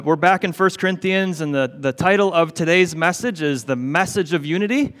We're back in 1 Corinthians, and the title of today's message is The Message of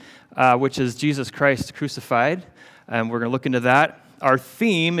Unity, which is Jesus Christ crucified, and we're going to look into that. Our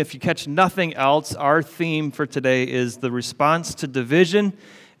theme, if you catch nothing else, our theme for today is the response to division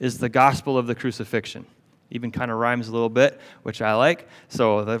is the gospel of the crucifixion. Even kind of rhymes a little bit, which I like.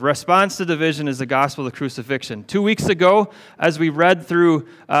 So the response to division is the gospel of the crucifixion. 2 weeks ago, as we read through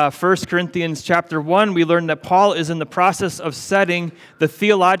 1 Corinthians chapter 1, we learned that Paul is in the process of setting the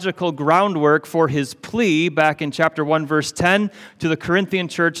theological groundwork for his plea back in chapter 1, verse 10, to the Corinthian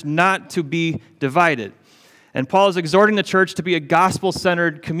church not to be divided. And Paul is exhorting the church to be a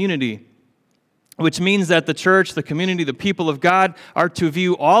gospel-centered community, which means that the church, the community, the people of God are to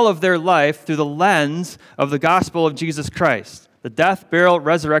view all of their life through the lens of the gospel of Jesus Christ, the death, burial,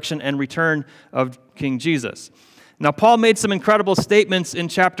 resurrection, and return of King Jesus. Now, Paul made some incredible statements in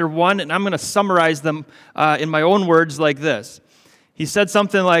chapter 1, and I'm going to summarize them in my own words like this. He said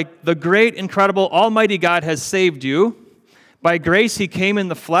something like, "The great, incredible, almighty God has saved you. By grace he came in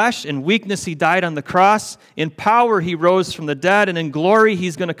the flesh, in weakness he died on the cross, in power he rose from the dead, and in glory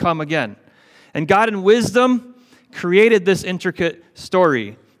he's going to come again. And God in wisdom created this intricate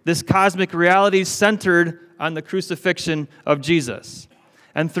story, this cosmic reality centered on the crucifixion of Jesus.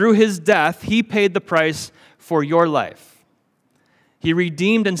 And through his death, he paid the price for your life. He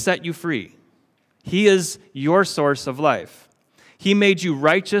redeemed and set you free. He is your source of life. He made you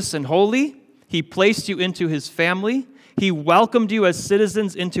righteous and holy. He placed you into his family. He welcomed you as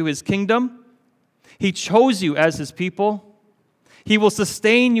citizens into his kingdom. He chose you as his people. He will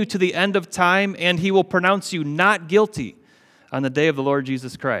sustain you to the end of time, and he will pronounce you not guilty on the day of the Lord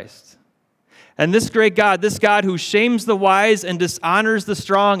Jesus Christ. And this great God, this God who shames the wise and dishonors the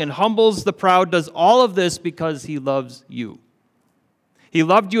strong and humbles the proud, does all of this because he loves you. He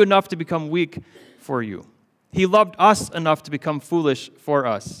loved you enough to become weak for you. He loved us enough to become foolish for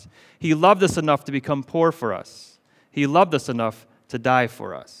us. He loved us enough to become poor for us. He loved us enough to die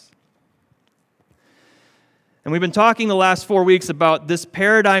for us." And we've been talking the last 4 weeks about this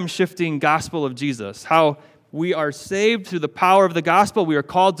paradigm-shifting gospel of Jesus, how we are saved through the power of the gospel. We are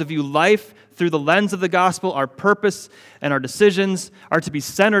called to view life through the lens of the gospel. Our purpose and our decisions are to be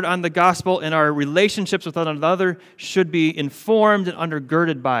centered on the gospel, and our relationships with one another should be informed and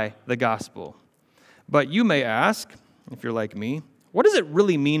undergirded by the gospel. But you may ask, if you're like me, what does it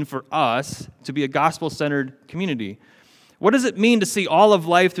really mean for us to be a gospel-centered community? What does it mean to see all of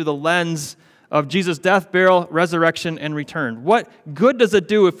life through the lens of Jesus' death, burial, resurrection, and return? What good does it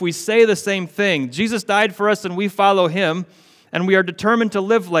do if we say the same thing? Jesus died for us and we follow him, and we are determined to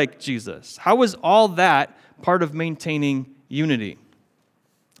live like Jesus. How is all that part of maintaining unity?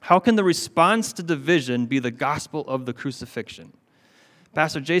 How can the response to division be the gospel of the crucifixion?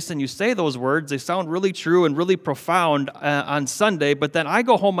 Pastor Jason, you say those words, they sound really true and really profound on Sunday, but then I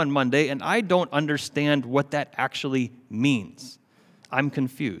go home on Monday and I don't understand what that actually means. I'm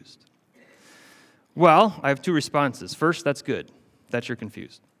confused. Well, I have two responses. First, that's good that you're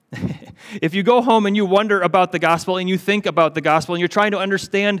confused. If you go home and you wonder about the gospel and you think about the gospel and you're trying to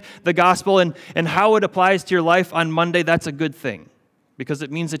understand the gospel and how it applies to your life on Monday, that's a good thing because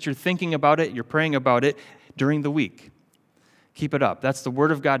it means that you're thinking about it, you're praying about it during the week. Keep it up. That's the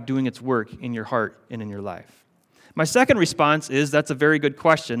Word of God doing its work in your heart and in your life. My second response is that's a very good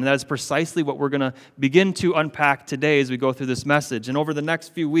question, and that is precisely what we're going to begin to unpack today as we go through this message. And over the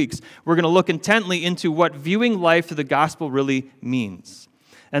next few weeks, we're going to look intently into what viewing life through the gospel really means.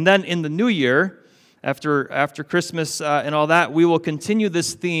 And then in the new year, after Christmas and all that, we will continue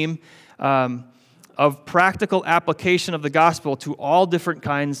this theme of practical application of the gospel to all different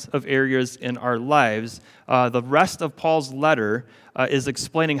kinds of areas in our lives. The rest of Paul's letter is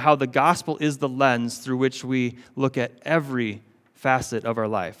explaining how the gospel is the lens through which we look at every facet of our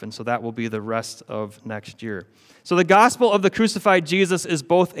life. And so that will be the rest of next year. So the gospel of the crucified Jesus is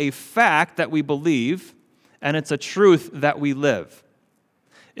both a fact that we believe, and it's a truth that we live.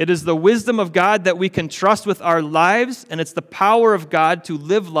 It is the wisdom of God that we can trust with our lives, and it's the power of God to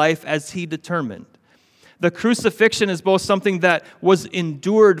live life as he determined. The crucifixion is both something that was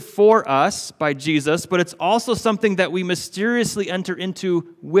endured for us by Jesus, but it's also something that we mysteriously enter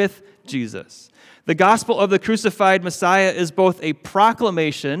into with Jesus. The gospel of the crucified Messiah is both a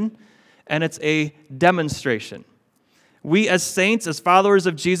proclamation and it's a demonstration. We as saints, as followers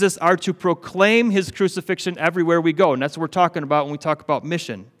of Jesus, are to proclaim his crucifixion everywhere we go, and that's what we're talking about when we talk about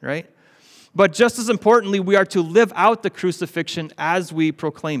mission, right? But just as importantly, we are to live out the crucifixion as we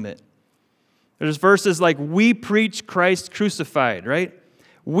proclaim it. There's verses like, we preach Christ crucified, right?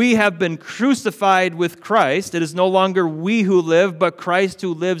 We have been crucified with Christ. It is no longer we who live, but Christ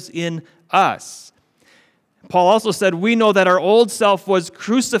who lives in us. Paul also said, we know that our old self was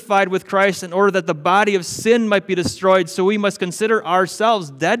crucified with Christ in order that the body of sin might be destroyed, so we must consider ourselves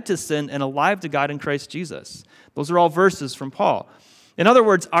dead to sin and alive to God in Christ Jesus. Those are all verses from Paul. In other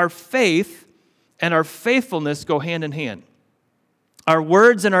words, our faith and our faithfulness go hand in hand. Our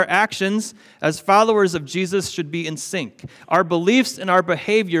words and our actions as followers of Jesus should be in sync. Our beliefs and our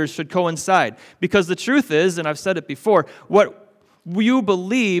behaviors should coincide. Because the truth is, and I've said it before, what you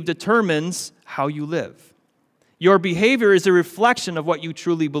believe determines how you live. Your behavior is a reflection of what you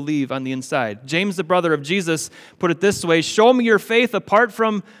truly believe on the inside. James, the brother of Jesus, put it this way, show me your faith apart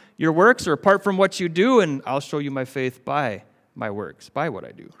from your works or apart from what you do, and I'll show you my faith by my works, by what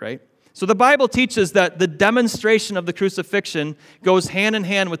I do, right? So the Bible teaches that the demonstration of the crucifixion goes hand in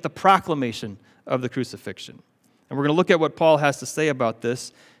hand with the proclamation of the crucifixion. And we're going to look at what Paul has to say about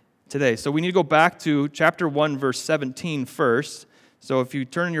this today. So we need to go back to chapter 1, verse 17 first. So if you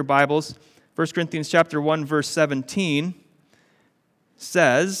turn in your Bibles, 1 Corinthians chapter 1, verse 17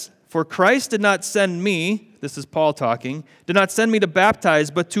 says, for Christ did not send me, this is Paul talking, did not send me to baptize,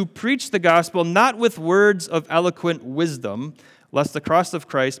 but to preach the gospel, not with words of eloquent wisdom, lest the cross of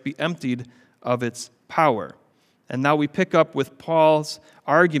Christ be emptied of its power. And now we pick up with Paul's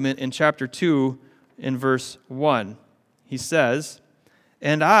argument in chapter 2 in verse 1. He says,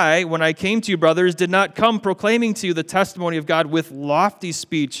 and I, when I came to you, brothers, did not come proclaiming to you the testimony of God with lofty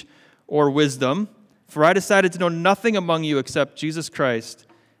speech or wisdom, for I decided to know nothing among you except Jesus Christ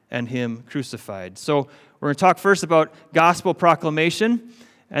and Him crucified. So we're going to talk first about gospel proclamation.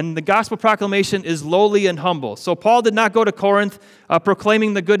 And the gospel proclamation is lowly and humble. So Paul did not go to Corinth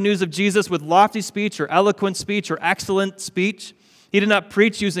proclaiming the good news of Jesus with lofty speech or eloquent speech or excellent speech. He did not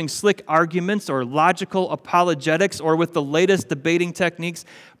preach using slick arguments or logical apologetics or with the latest debating techniques.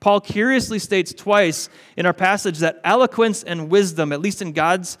 Paul curiously states twice in our passage that eloquence and wisdom, at least in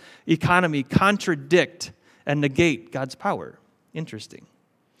God's economy, contradict and negate God's power. Interesting.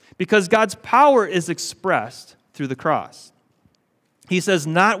 Because God's power is expressed through the cross. He says,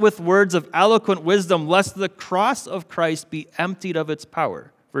 not with words of eloquent wisdom, lest the cross of Christ be emptied of its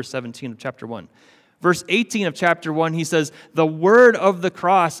power. Verse 17 of chapter 1. Verse 18 of chapter 1, he says, the word of the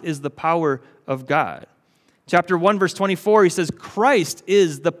cross is the power of God. Chapter 1, verse 24, he says, Christ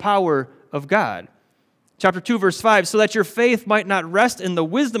is the power of God. Chapter 2, verse 5, so that your faith might not rest in the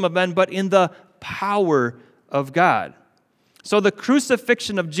wisdom of men, but in the power of God. So the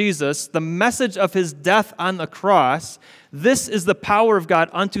crucifixion of Jesus, the message of His death on the cross, this is the power of God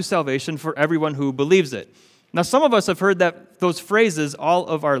unto salvation for everyone who believes it. Now, some of us have heard those phrases all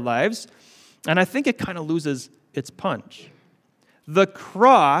of our lives, and I think it kind of loses its punch. The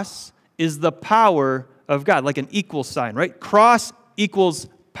cross is the power of God, like an equal sign, right? Cross equals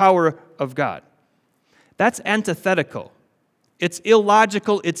power of God. That's antithetical. It's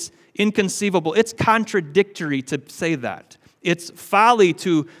illogical. It's inconceivable. It's contradictory to say that. It's folly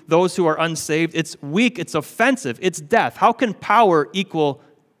to those who are unsaved. It's weak. It's offensive. It's death. How can power equal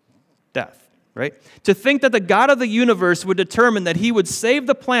death? Right? To think that the God of the universe would determine that He would save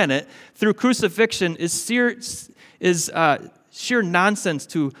the planet through crucifixion is sheer nonsense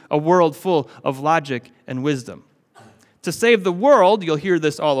to a world full of logic and wisdom. To save the world, you'll hear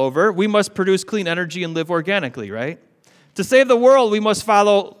this all over, we must produce clean energy and live organically, right? To save the world, we must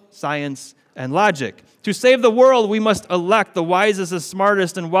follow science and logic. To save the world, we must elect the wisest, the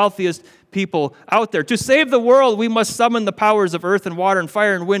smartest, and wealthiest people out there. To save the world, we must summon the powers of earth and water and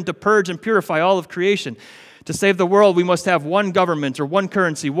fire and wind to purge and purify all of creation. To save the world, we must have one government or one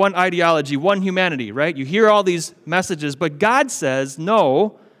currency, one ideology, one humanity, right? You hear all these messages, but God says,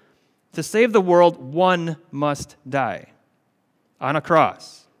 no, to save the world, one must die on a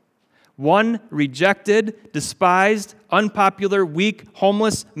cross. One rejected, despised, unpopular, weak,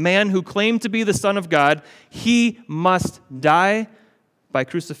 homeless man who claimed to be the Son of God, he must die by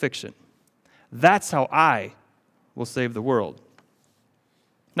crucifixion. That's how I will save the world.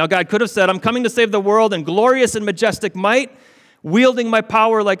 Now, God could have said, I'm coming to save the world in glorious and majestic might, wielding my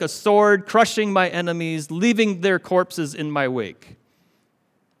power like a sword, crushing my enemies, leaving their corpses in my wake.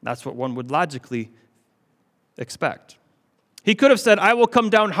 That's what one would logically expect. He could have said, I will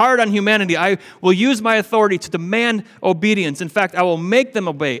come down hard on humanity. I will use my authority to demand obedience. In fact, I will make them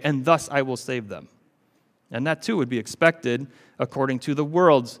obey, and thus I will save them. And that too would be expected according to the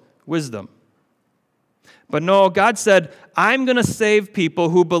world's wisdom. But no, God said, I'm going to save people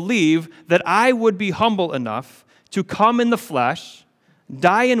who believe that I would be humble enough to come in the flesh,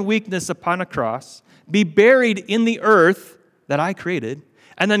 die in weakness upon a cross, be buried in the earth that I created,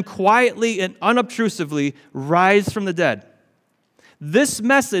 and then quietly and unobtrusively rise from the dead. This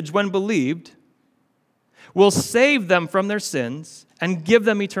message, when believed, will save them from their sins and give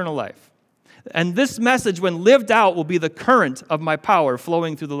them eternal life. And this message, when lived out, will be the current of my power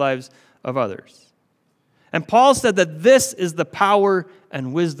flowing through the lives of others. And Paul said that this is the power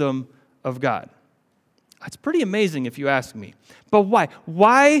and wisdom of God. That's pretty amazing if you ask me. But why?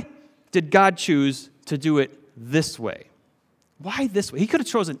 Why did God choose to do it this way? Why this way? He could have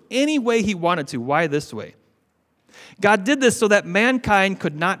chosen any way he wanted to. Why this way? God did this so that mankind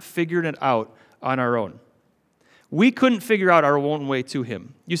could not figure it out on our own. We couldn't figure out our own way to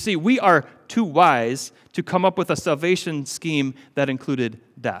him. You see, we are too wise to come up with a salvation scheme that included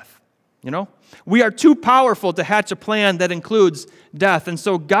death. You know? We are too powerful to hatch a plan that includes death. And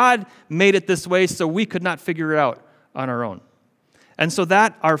so God made it this way so we could not figure it out on our own. And so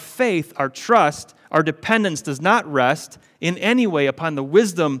that our faith, our trust, our dependence does not rest in any way upon the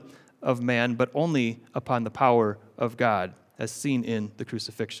wisdom of man, but only upon the power of God, as seen in the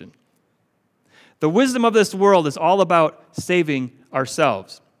crucifixion. The wisdom of this world is all about saving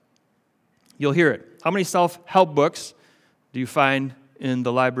ourselves. You'll hear it. How many self-help books do you find in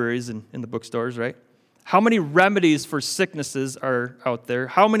the libraries and in the bookstores, right? How many remedies for sicknesses are out there?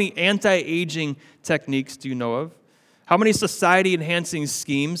 How many anti-aging techniques do you know of? How many society-enhancing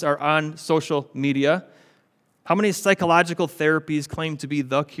schemes are on social media? How many psychological therapies claim to be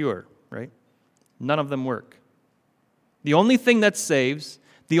the cure, right? None of them work. The only thing that saves,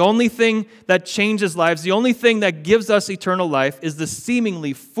 the only thing that changes lives, the only thing that gives us eternal life is the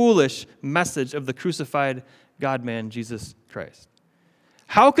seemingly foolish message of the crucified God-man, Jesus Christ.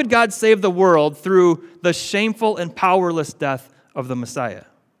 How could God save the world through the shameful and powerless death of the Messiah?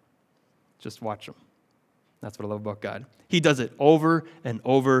 Just watch him. That's what I love about God. He does it over and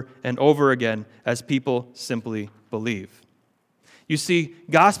over and over again as people simply believe. You see,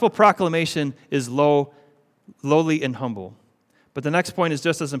 gospel proclamation is lowly and humble. But the next point is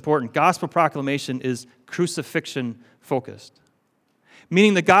just as important. Gospel proclamation is crucifixion focused.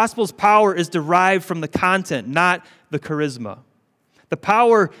 Meaning the gospel's power is derived from the content, not the charisma. The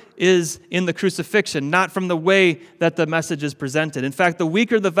power is in the crucifixion, not from the way that the message is presented. In fact, the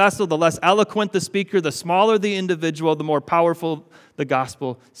weaker the vessel, the less eloquent the speaker, the smaller the individual, the more powerful the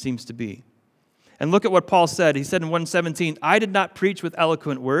gospel seems to be. And look at what Paul said. He said in 1:17, I did not preach with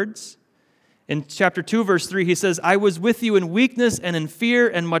eloquent words. In chapter 2, verse 3, he says, I was with you in weakness and in fear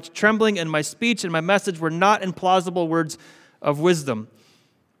and much trembling, and my speech and my message were not in plausible words of wisdom.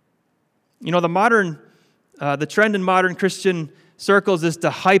 You know, the trend in modern Christian circles is to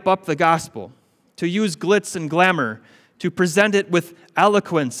hype up the gospel, to use glitz and glamour, to present it with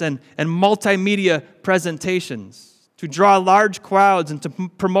eloquence and multimedia presentations, to draw large crowds and to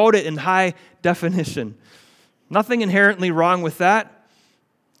promote it in high definition. Nothing inherently wrong with that.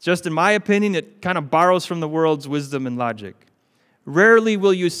 Just in my opinion, it kind of borrows from the world's wisdom and logic. Rarely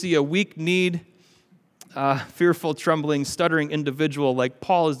will you see a weak-kneed, fearful, trembling, stuttering individual like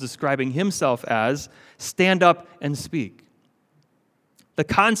Paul is describing himself as stand up and speak. The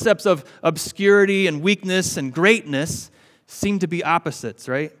concepts of obscurity and weakness and greatness seem to be opposites,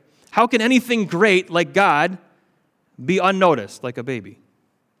 right? How can anything great like God be unnoticed like a baby?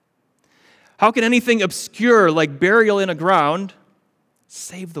 How can anything obscure like burial in a ground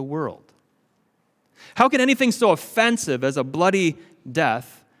save the world? How can anything so offensive as a bloody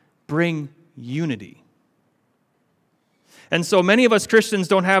death bring unity? And so many of us Christians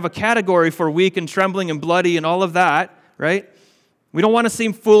don't have a category for weak and trembling and bloody and all of that, right? We don't want to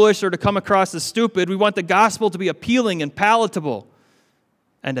seem foolish or to come across as stupid. We want the gospel to be appealing and palatable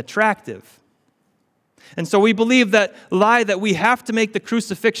and attractive. And so we believe that lie that we have to make the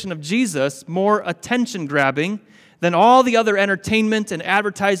crucifixion of Jesus more attention-grabbing than all the other entertainment and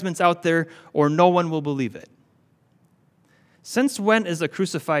advertisements out there, or no one will believe it. Since when is a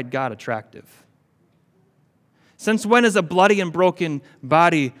crucified God attractive? Since when is a bloody and broken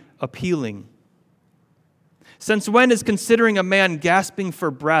body appealing? Since when is considering a man gasping for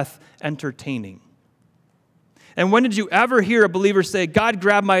breath entertaining? And when did you ever hear a believer say, God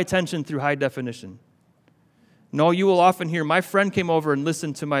grabbed my attention through high definition? No, you will often hear, my friend came over and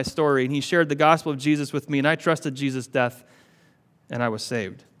listened to my story, and he shared the gospel of Jesus with me, and I trusted Jesus' death, and I was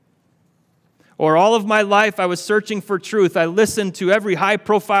saved. Or all of my life, I was searching for truth. I listened to every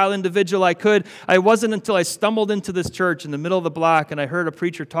high-profile individual I could. I wasn't until I stumbled into this church in the middle of the block, and I heard a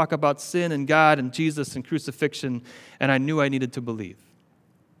preacher talk about sin and God and Jesus and crucifixion, and I knew I needed to believe.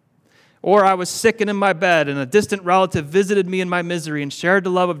 Or I was sick and in my bed, and a distant relative visited me in my misery and shared the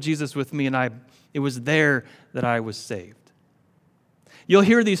love of Jesus with me, and it was there that I was saved. You'll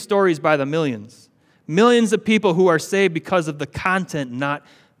hear these stories by the millions. Millions of people who are saved because of the content, not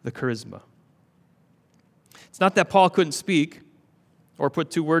the charisma. It's not that Paul couldn't speak or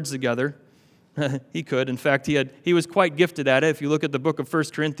put two words together. He could. In fact, he was quite gifted at it. If you look at the book of 1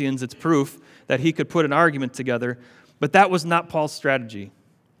 Corinthians, it's proof that he could put an argument together. But that was not Paul's strategy.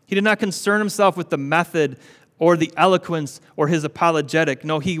 He did not concern himself with the method or the eloquence or his apologetic.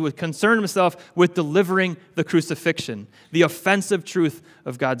 No, he would concern himself with delivering the crucifixion, the offensive truth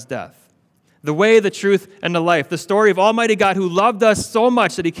of God's death. The way, the truth, and the life. The story of Almighty God who loved us so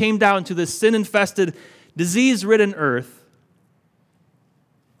much that he came down to this sin-infested, disease-ridden earth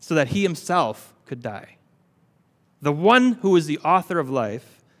so that he himself could die. The one who is the author of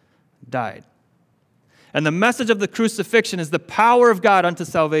life died. And the message of the crucifixion is the power of God unto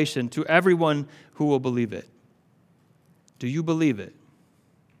salvation to everyone who will believe it. Do you believe it?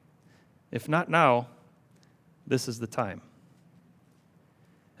 If not now, this is the time.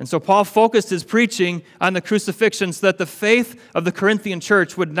 And so Paul focused his preaching on the crucifixion so that the faith of the Corinthian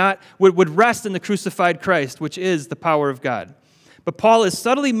church would rest in the crucified Christ, which is the power of God. But Paul is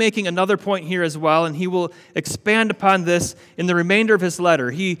subtly making another point here as well, and he will expand upon this in the remainder of his letter.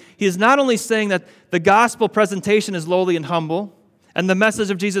 He is not only saying that the gospel presentation is lowly and humble, and the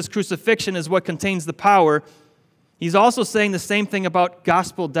message of Jesus' crucifixion is what contains the power. He's also saying the same thing about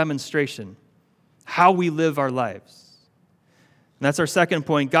gospel demonstration, how we live our lives. And that's our second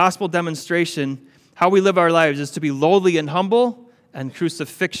point. Gospel demonstration, how we live our lives, is to be lowly and humble and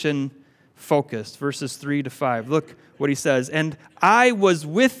crucifixion focused. Verses 3 to 5. Look what he says. And I was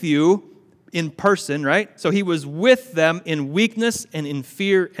with you in person, right? So he was with them in weakness and in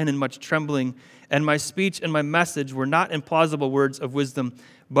fear and in much trembling. And my speech and my message were not in plausible words of wisdom,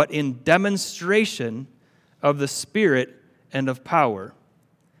 but in demonstration of the Spirit and of power,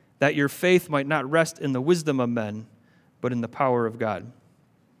 that your faith might not rest in the wisdom of men, but in the power of God.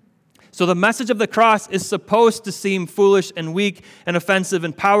 So the message of the cross is supposed to seem foolish and weak and offensive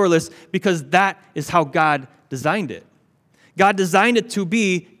and powerless because that is how God designed it. God designed it to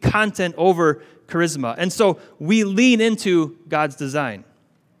be content over charisma. And so we lean into God's design.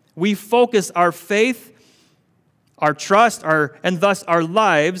 We focus our faith, our trust, and thus our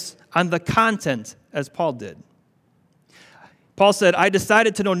lives on the content, as Paul did. Paul said, I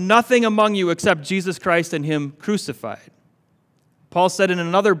decided to know nothing among you except Jesus Christ and him crucified. Paul said in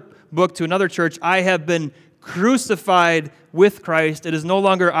another book to another church, I have been crucified with Christ. It is no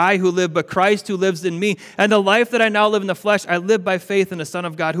longer I who live, but Christ who lives in me. And the life that I now live in the flesh, I live by faith in the Son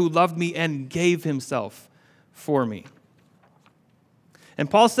of God who loved me and gave himself for me. And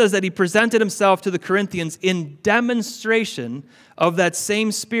Paul says that he presented himself to the Corinthians in demonstration of that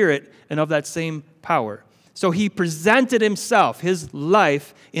same Spirit and of that same power. So he presented himself, his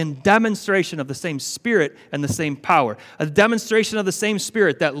life, in demonstration of the same Spirit and the same power. A demonstration of the same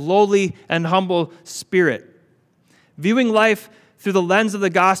Spirit, that lowly and humble Spirit. Viewing life through the lens of the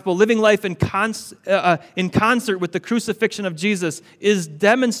gospel, living life in concert with the crucifixion of Jesus is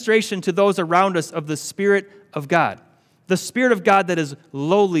demonstration to those around us of the Spirit of God. The Spirit of God that is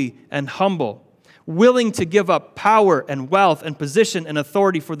lowly and humble, willing to give up power and wealth and position and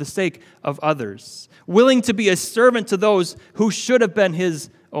authority for the sake of others, willing to be a servant to those who should have been his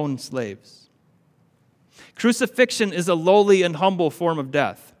own slaves. Crucifixion is a lowly and humble form of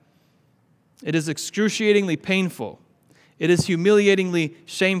death. It is excruciatingly painful. It is humiliatingly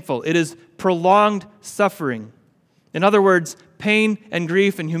shameful. It is prolonged suffering. In other words, pain and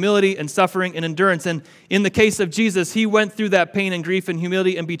grief and humility and suffering and endurance. And in the case of Jesus, he went through that pain and grief and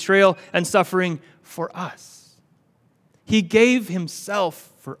humility and betrayal and suffering for us. He gave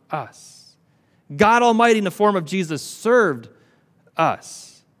himself for us. God Almighty in the form of Jesus served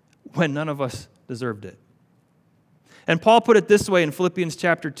us when none of us deserved it. And Paul put it this way in Philippians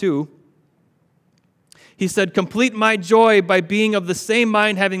chapter 2. He said, complete my joy by being of the same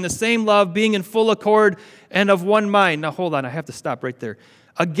mind, having the same love, being in full accord and of one mind. Now hold on, I have to stop right there.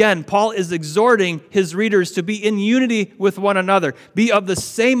 Again, Paul is exhorting his readers to be in unity with one another. Be of the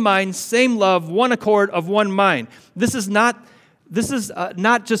same mind, same love, one accord, of one mind. This is not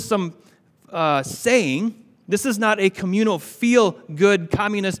just some saying. This is not a communal feel-good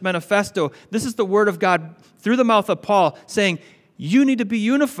communist manifesto. This is the word of God through the mouth of Paul saying, you need to be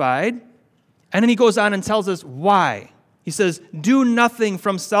unified. And then he goes on and tells us why. He says, do nothing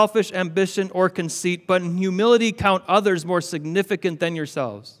from selfish ambition or conceit, but in humility count others more significant than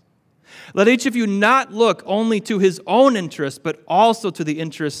yourselves. Let each of you not look only to his own interests, but also to the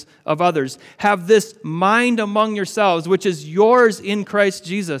interests of others. Have this mind among yourselves, which is yours in Christ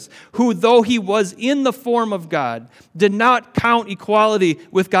Jesus, who, though he was in the form of God, did not count equality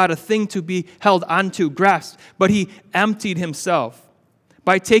with God a thing to be held onto, grasped, but he emptied himself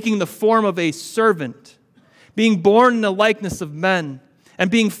by taking the form of a servant, being born in the likeness of men,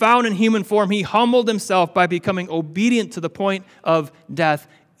 and being found in human form, he humbled himself by becoming obedient to the point of death,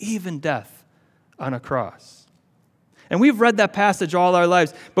 even death on a cross. And we've read that passage all our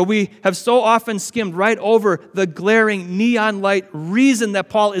lives, but we have so often skimmed right over the glaring neon light reason that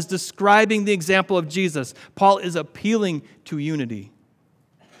Paul is describing the example of Jesus. Paul is appealing to unity.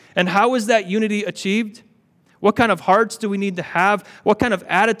 And how is that unity achieved? What kind of hearts do we need to have? What kind of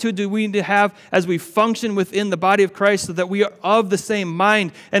attitude do we need to have as we function within the body of Christ so that we are of the same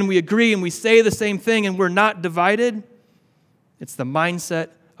mind and we agree and we say the same thing and we're not divided? It's the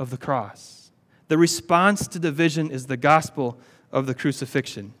mindset of the cross. The response to division is the gospel of the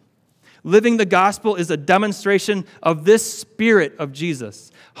crucifixion. Living the gospel is a demonstration of this spirit of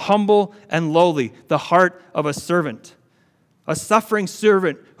Jesus, humble and lowly, the heart of a servant, a suffering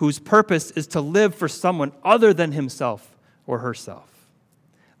servant whose purpose is to live for someone other than himself or herself.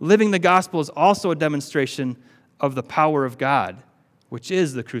 Living the gospel is also a demonstration of the power of God, which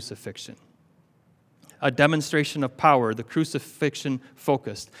is the crucifixion. A demonstration of power, the crucifixion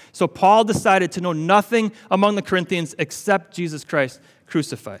focused. So Paul decided to know nothing among the Corinthians except Jesus Christ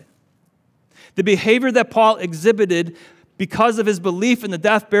crucified. The behavior that Paul exhibited because of his belief in the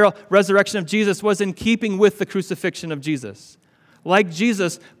death, burial, resurrection of Jesus was in keeping with the crucifixion of Jesus. Like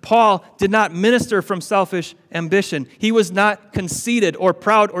Jesus, Paul did not minister from selfish ambition. He was not conceited or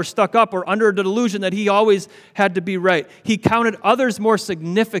proud or stuck up or under a delusion that he always had to be right. He counted others more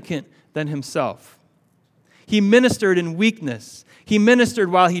significant than himself. He ministered in weakness. He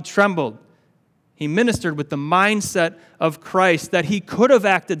ministered while he trembled. He ministered with the mindset of Christ that he could have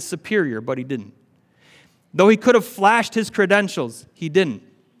acted superior, but he didn't. Though he could have flashed his credentials, he didn't.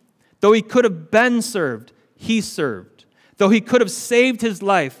 Though he could have been served, he served. Though he could have saved his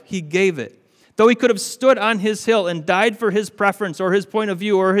life, he gave it. Though he could have stood on his hill and died for his preference or his point of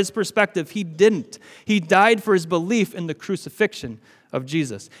view or his perspective, he didn't. He died for his belief in the crucifixion of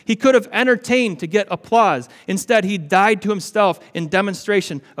Jesus. He could have entertained to get applause. Instead, he died to himself in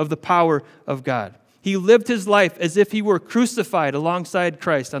demonstration of the power of God. He lived his life as if he were crucified alongside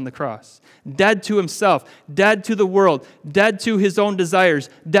Christ on the cross. Dead to himself, dead to the world, dead to his own desires,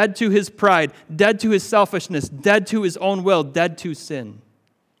 dead to his pride, dead to his selfishness, dead to his own will, dead to sin.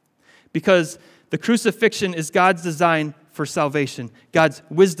 Because the crucifixion is God's design for salvation, God's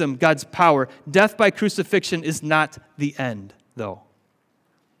wisdom, God's power. Death by crucifixion is not the end, though.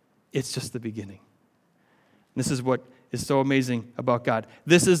 It's just the beginning. This is what is so amazing about God.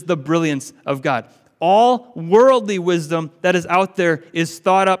 This is the brilliance of God. All worldly wisdom that is out there is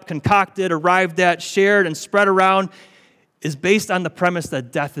thought up, concocted, arrived at, shared, and spread around, is based on the premise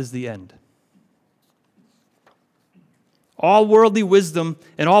that death is the end. All worldly wisdom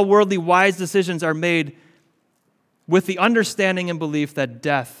and all worldly wise decisions are made with the understanding and belief that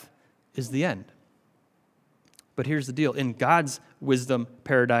death is the end. But here's the deal. In God's wisdom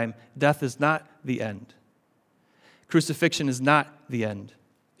paradigm, death is not the end. Crucifixion is not the end.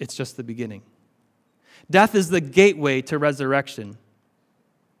 It's just the beginning. Death is the gateway to resurrection,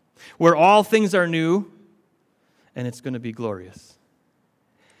 where all things are new, and it's going to be glorious.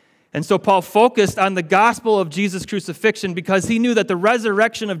 And so Paul focused on the gospel of Jesus' crucifixion because he knew that the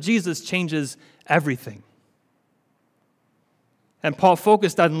resurrection of Jesus changes everything. And Paul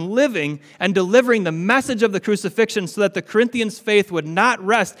focused on living and delivering the message of the crucifixion so that the Corinthians' faith would not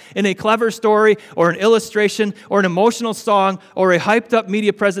rest in a clever story or an illustration or an emotional song or a hyped-up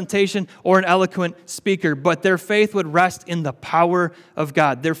media presentation or an eloquent speaker, but their faith would rest in the power of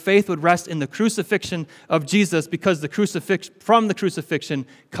God. Their faith would rest in the crucifixion of Jesus because from the crucifixion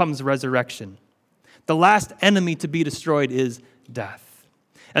comes resurrection. The last enemy to be destroyed is death.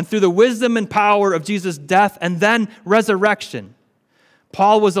 And through the wisdom and power of Jesus' death and then resurrection,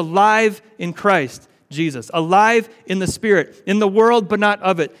 Paul was alive in Christ Jesus, alive in the Spirit, in the world but not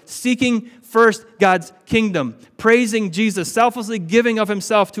of it, seeking first God's kingdom, praising Jesus, selflessly giving of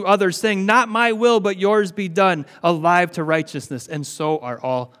himself to others, saying, "Not my will, but yours be done," alive to righteousness, and so are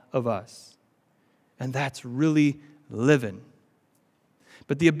all of us. And that's really living.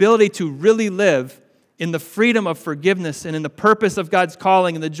 But the ability to really live in the freedom of forgiveness and in the purpose of God's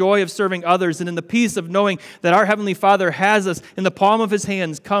calling and the joy of serving others and in the peace of knowing that our Heavenly Father has us in the palm of his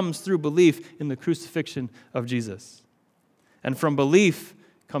hands comes through belief in the crucifixion of Jesus. And from belief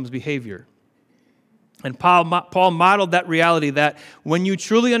comes behavior. And Paul modeled that reality that when you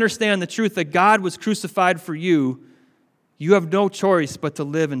truly understand the truth that God was crucified for you, you have no choice but to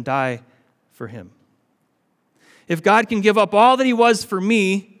live and die for him. If God can give up all that he was for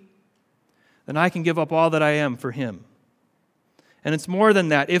me, then I can give up all that I am for him. And it's more than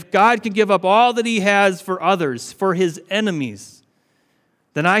that. If God can give up all that he has for others, for his enemies,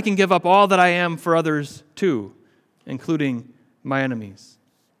 then I can give up all that I am for others too, including my enemies.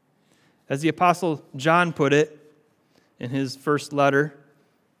 As the Apostle John put it in his first letter,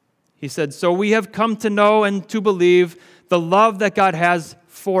 He said, "So we have come to know and to believe the love that God has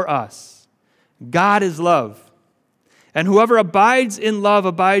for us. God is love. And whoever abides in love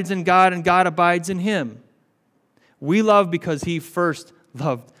abides in God, and God abides in him. We love because he first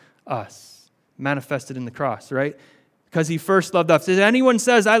loved us." Manifested in the cross, right? Because he first loved us. If anyone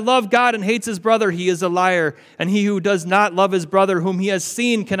says, "I love God," and hates his brother, he is a liar. And he who does not love his brother whom he has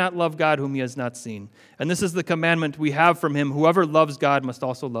seen cannot love God whom he has not seen. And this is the commandment we have from him: whoever loves God must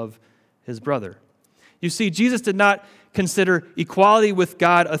also love his brother. You see, Jesus did not consider equality with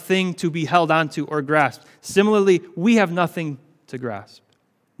God a thing to be held onto or grasped. Similarly, we have nothing to grasp.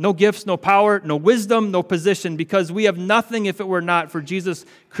 No gifts, no power, no wisdom, no position, because we have nothing if it were not for Jesus'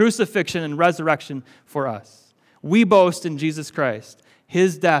 crucifixion and resurrection for us. We boast in Jesus Christ,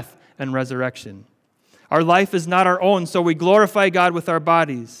 his death and resurrection. Our life is not our own, so we glorify God with our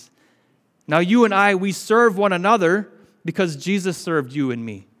bodies. Now you and I, we serve one another because Jesus served you and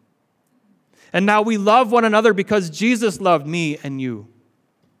me. And now we love one another because Jesus loved me and you.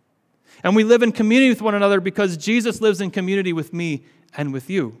 And we live in community with one another because Jesus lives in community with me and with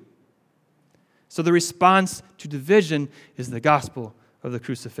you. So the response to division is the gospel of the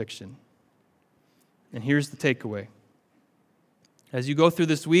crucifixion. And here's the takeaway. As you go through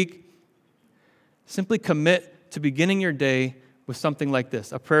this week, simply commit to beginning your day with something like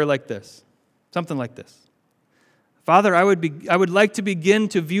this, a prayer like this, something like this. Father, I would like to begin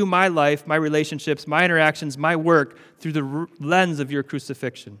to view my life, my relationships, my interactions, my work through the lens of your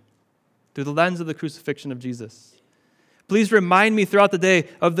crucifixion, through the lens of the crucifixion of Jesus. Please remind me throughout the day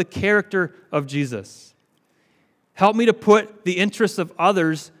of the character of Jesus. Help me to put the interests of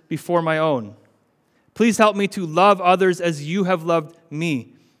others before my own. Please help me to love others as you have loved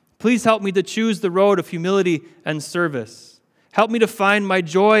me. Please help me to choose the road of humility and service. Help me to find my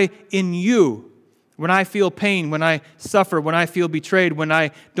joy in you when I feel pain, when I suffer, when I feel betrayed, when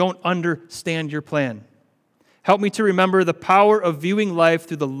I don't understand your plan. Help me to remember the power of viewing life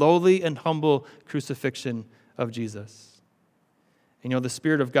through the lowly and humble crucifixion of Jesus. And the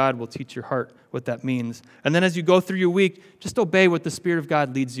Spirit of God will teach your heart what that means. And then as you go through your week, just obey what the Spirit of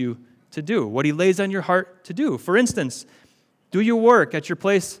God leads you to do, what he lays on your heart to do. For instance, do your work at your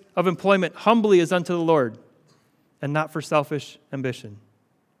place of employment humbly as unto the Lord, and not for selfish ambition.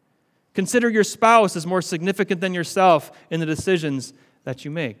 Consider your spouse as more significant than yourself in the decisions that you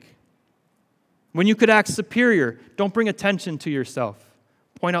make. When you could act superior, don't bring attention to yourself.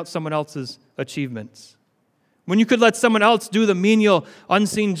 Point out someone else's achievements. When you could let someone else do the menial,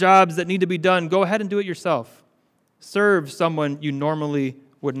 unseen jobs that need to be done, go ahead and do it yourself. Serve someone you normally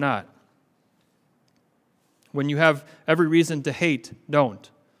would not. When you have every reason to hate, don't.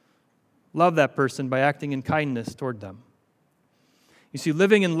 Love that person by acting in kindness toward them. You see,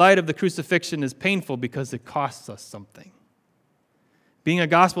 living in light of the crucifixion is painful because it costs us something. Being a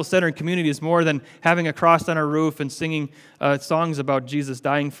gospel-centered community is more than having a cross on our roof and singing songs about Jesus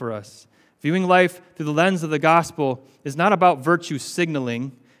dying for us. Viewing life through the lens of the gospel is not about virtue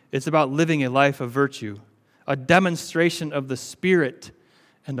signaling. It's about living a life of virtue, a demonstration of the Spirit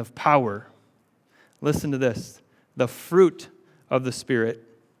and of power. Listen to this. The fruit of the Spirit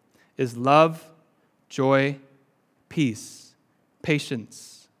is love, joy, peace,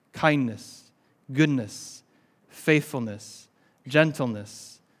 patience, kindness, goodness, faithfulness,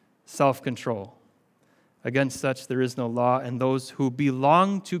 gentleness, self-control. Against such there is no law, and those who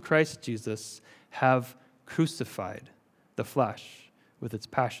belong to Christ Jesus have crucified the flesh with its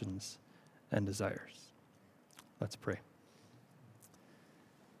passions and desires. Let's pray.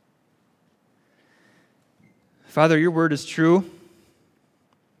 Father, your word is true.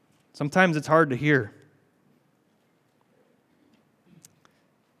 Sometimes it's hard to hear.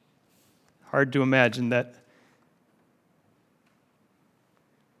 Hard to imagine that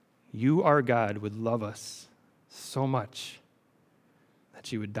you, our God, would love us so much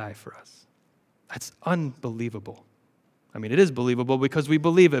that you would die for us. That's unbelievable. I mean, it is believable because we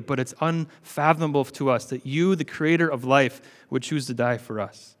believe it, but it's unfathomable to us that you, the creator of life, would choose to die for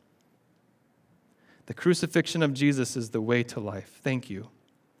us. The crucifixion of Jesus is the way to life. Thank you.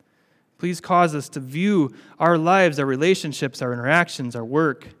 Please cause us to view our lives, our relationships, our interactions, our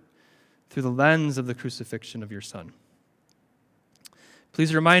work through the lens of the crucifixion of your Son.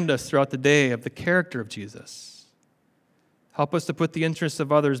 Please remind us throughout the day of the character of Jesus. Help us to put the interests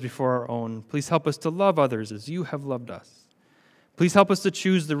of others before our own. Please help us to love others as you have loved us. Please help us to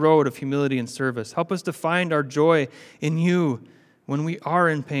choose the road of humility and service. Help us to find our joy in you when we are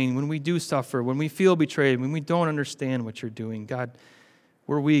in pain, when we do suffer, when we feel betrayed, when we don't understand what you're doing. God,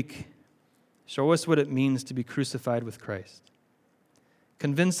 we're weak. Show us what it means to be crucified with Christ.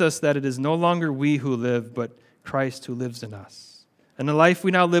 Convince us that it is no longer we who live, but Christ who lives in us. And the life we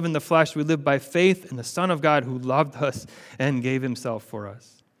now live in the flesh, we live by faith in the Son of God who loved us and gave himself for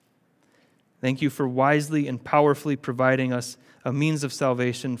us. Thank you for wisely and powerfully providing us a means of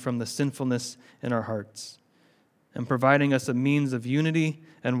salvation from the sinfulness in our hearts, and providing us a means of unity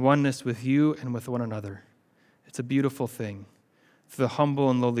and oneness with you and with one another. It's a beautiful thing, through the humble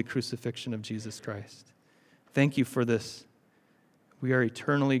and lowly crucifixion of Jesus Christ. Thank you for this. We are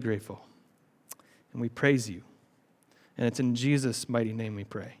eternally grateful, and we praise you. And it's in Jesus' mighty name we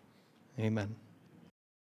pray. Amen.